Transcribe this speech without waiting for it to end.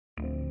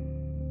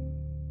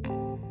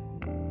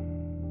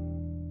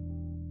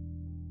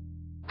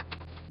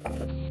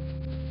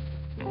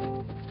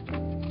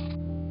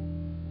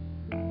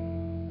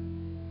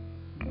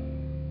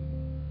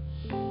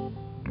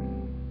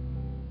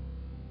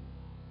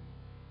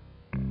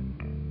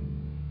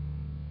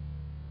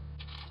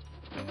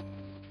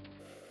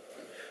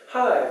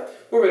Hi,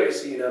 we're ready to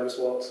see you now, Miss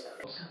Waltz.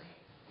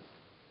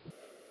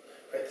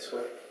 Right this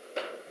way.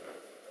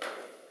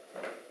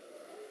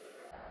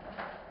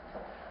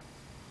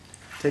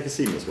 Take a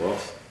seat, Miss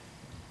Waltz.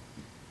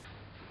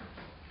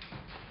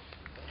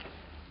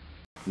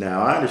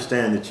 Now, I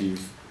understand that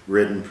you've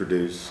written,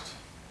 produced,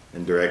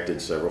 and directed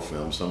several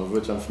films, some of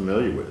which I'm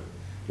familiar with.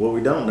 What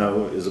we don't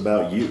know is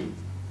about you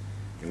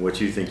and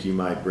what you think you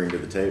might bring to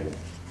the table.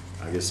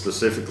 I guess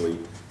specifically,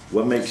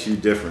 what makes you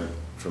different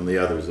from the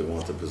others that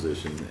want the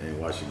position, and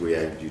why should we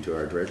add you to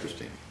our director's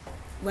team?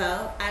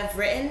 Well, I've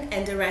written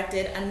and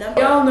directed a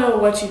number. We all know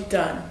what you've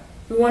done.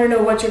 We want to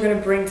know what you're going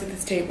to bring to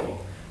this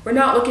table. We're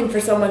not looking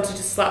for someone to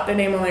just slap their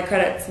name on their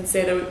credits and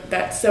say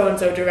that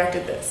so-and-so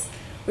directed this.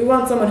 We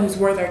want someone who's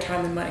worth our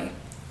time and money.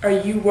 Are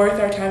you worth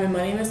our time and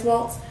money, Miss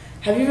Waltz?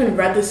 Have you even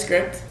read the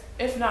script?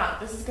 If not,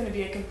 this is going to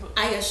be a complete...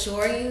 I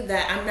assure you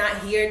that I'm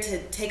not here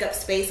to take up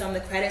space on the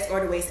credits or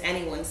to waste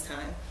anyone's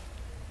time.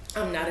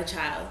 I'm not a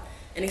child.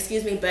 And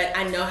excuse me, but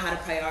I know how to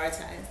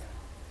prioritize.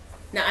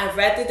 Now, I've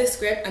read through the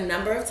script a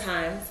number of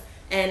times,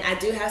 and I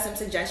do have some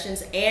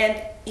suggestions and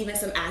even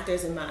some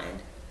actors in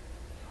mind.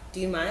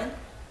 Do you mind?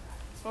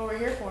 That's what we're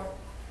here for.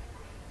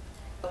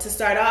 To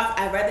start off,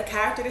 I read the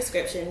character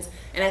descriptions,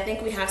 and I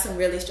think we have some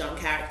really strong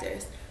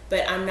characters,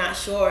 but I'm not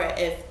sure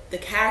if the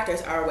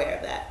characters are aware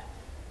of that.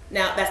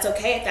 Now, that's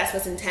okay if that's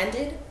what's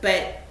intended,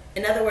 but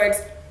in other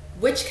words,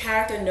 which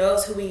character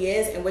knows who he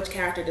is and which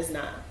character does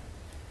not?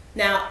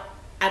 Now,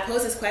 I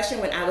posed this question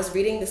when I was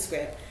reading the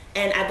script,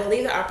 and I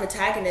believe that our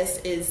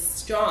protagonist is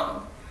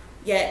strong,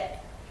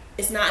 yet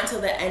it's not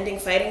until the ending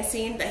fighting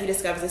scene that he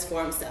discovers this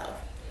for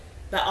himself.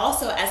 But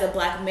also, as a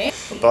black man...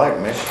 A black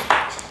man?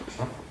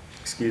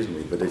 Excuse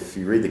me, but if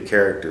you read the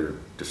character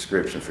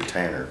description for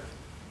Tanner,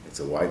 it's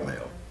a white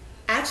male.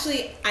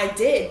 Actually, I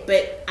did,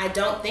 but I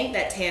don't think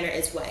that Tanner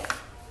is white.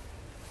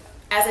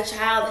 As a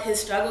child, his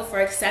struggle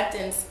for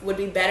acceptance would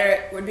be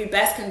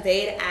best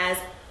conveyed as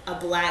a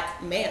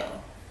black male.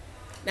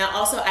 Now,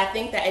 also, I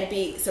think that it'd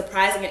be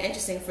surprising and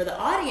interesting for the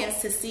audience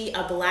to see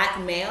a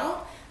black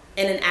male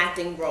in an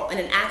action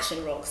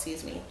role,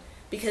 excuse me,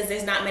 because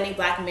there's not many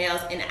black males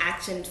in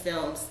action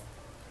films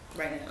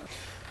right now.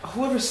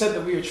 Whoever said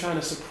that we are trying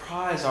to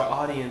surprise our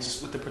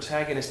audience with the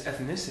protagonist's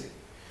ethnicity?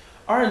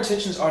 Our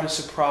intentions are to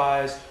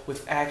surprise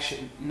with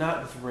action,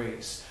 not with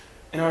race.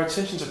 And our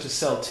intentions are to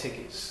sell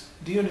tickets.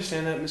 Do you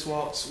understand that, Miss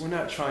Waltz? We're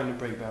not trying to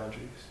break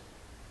boundaries.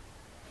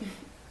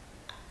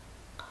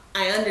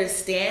 I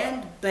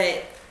understand,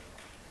 but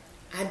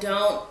I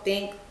didn't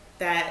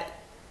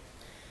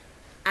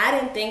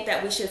think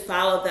that we should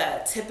follow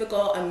the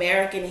typical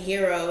American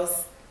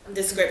hero's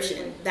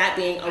description, that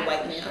being a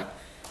white male.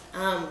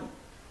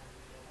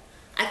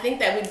 I think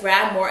that we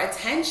grab more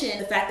attention,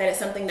 the fact that it's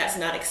something that's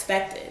not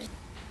expected.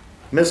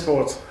 Miss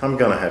Waltz, I'm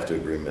gonna have to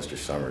agree, Mr.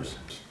 Summers.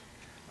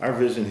 Our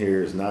vision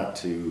here is not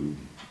to,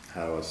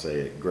 how do I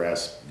say it,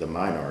 grasp the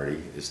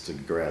minority, it's to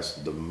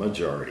grasp the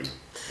majority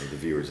of the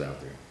viewers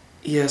out there.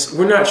 Yes,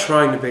 we're not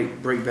trying to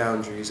break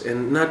boundaries,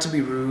 and not to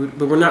be rude,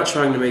 but we're not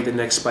trying to make the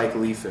next Spike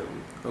Lee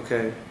film,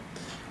 okay?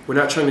 We're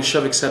not trying to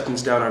shove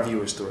acceptance down our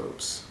viewers'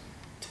 throats.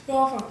 To go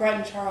off of Brett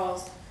and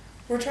Charles,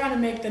 we're trying to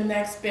make the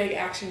next big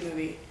action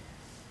movie.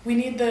 We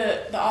need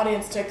the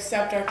audience to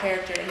accept our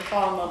character and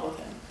fall in love with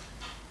him.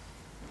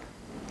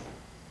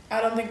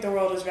 I don't think the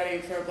world is ready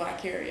for a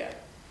black hero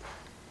yet.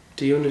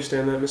 Do you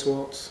understand that, Miss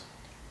Waltz?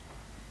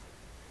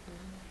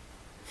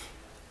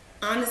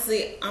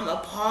 Honestly, I'm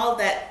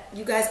appalled that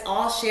you guys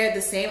all share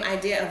the same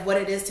idea of what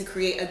it is to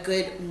create a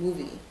good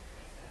movie.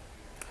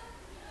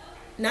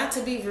 Not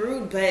to be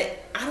rude, but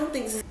I don't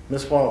think this is...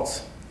 Miss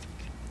Waltz,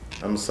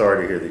 I'm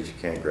sorry to hear that you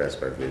can't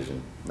grasp our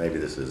vision. Maybe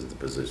this isn't the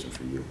position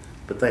for you,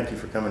 but thank you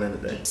for coming in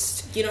today.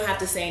 You don't have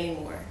to say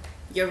anymore.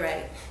 You're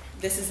right.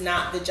 This is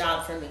not the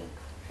job for me.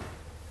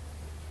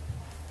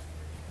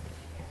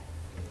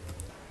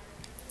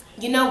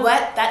 You know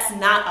what? That's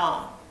not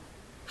all.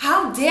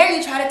 How dare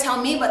you try to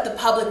tell me what the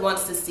public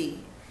wants to see?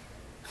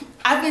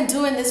 I've been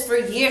doing this for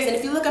years, and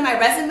if you look at my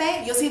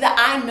resume, you'll see that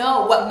I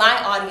know what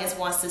my audience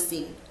wants to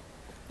see.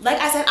 Like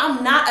I said,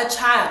 I'm not a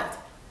child.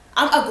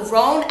 I'm a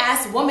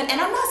grown-ass woman,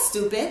 and I'm not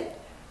stupid.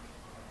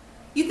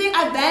 You think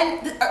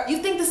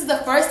this is the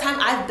first time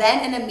I've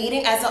been in a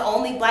meeting as the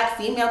only black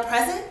female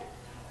present?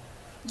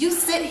 You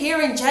sit here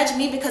and judge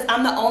me because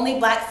I'm the only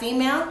black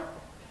female?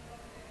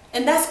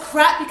 And that's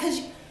crap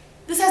because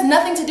this has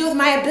nothing to do with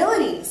my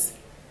abilities.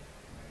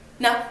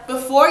 Now,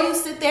 before you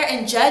sit there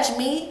and judge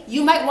me,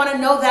 you might want to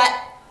know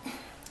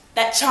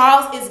that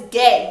Charles is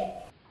gay.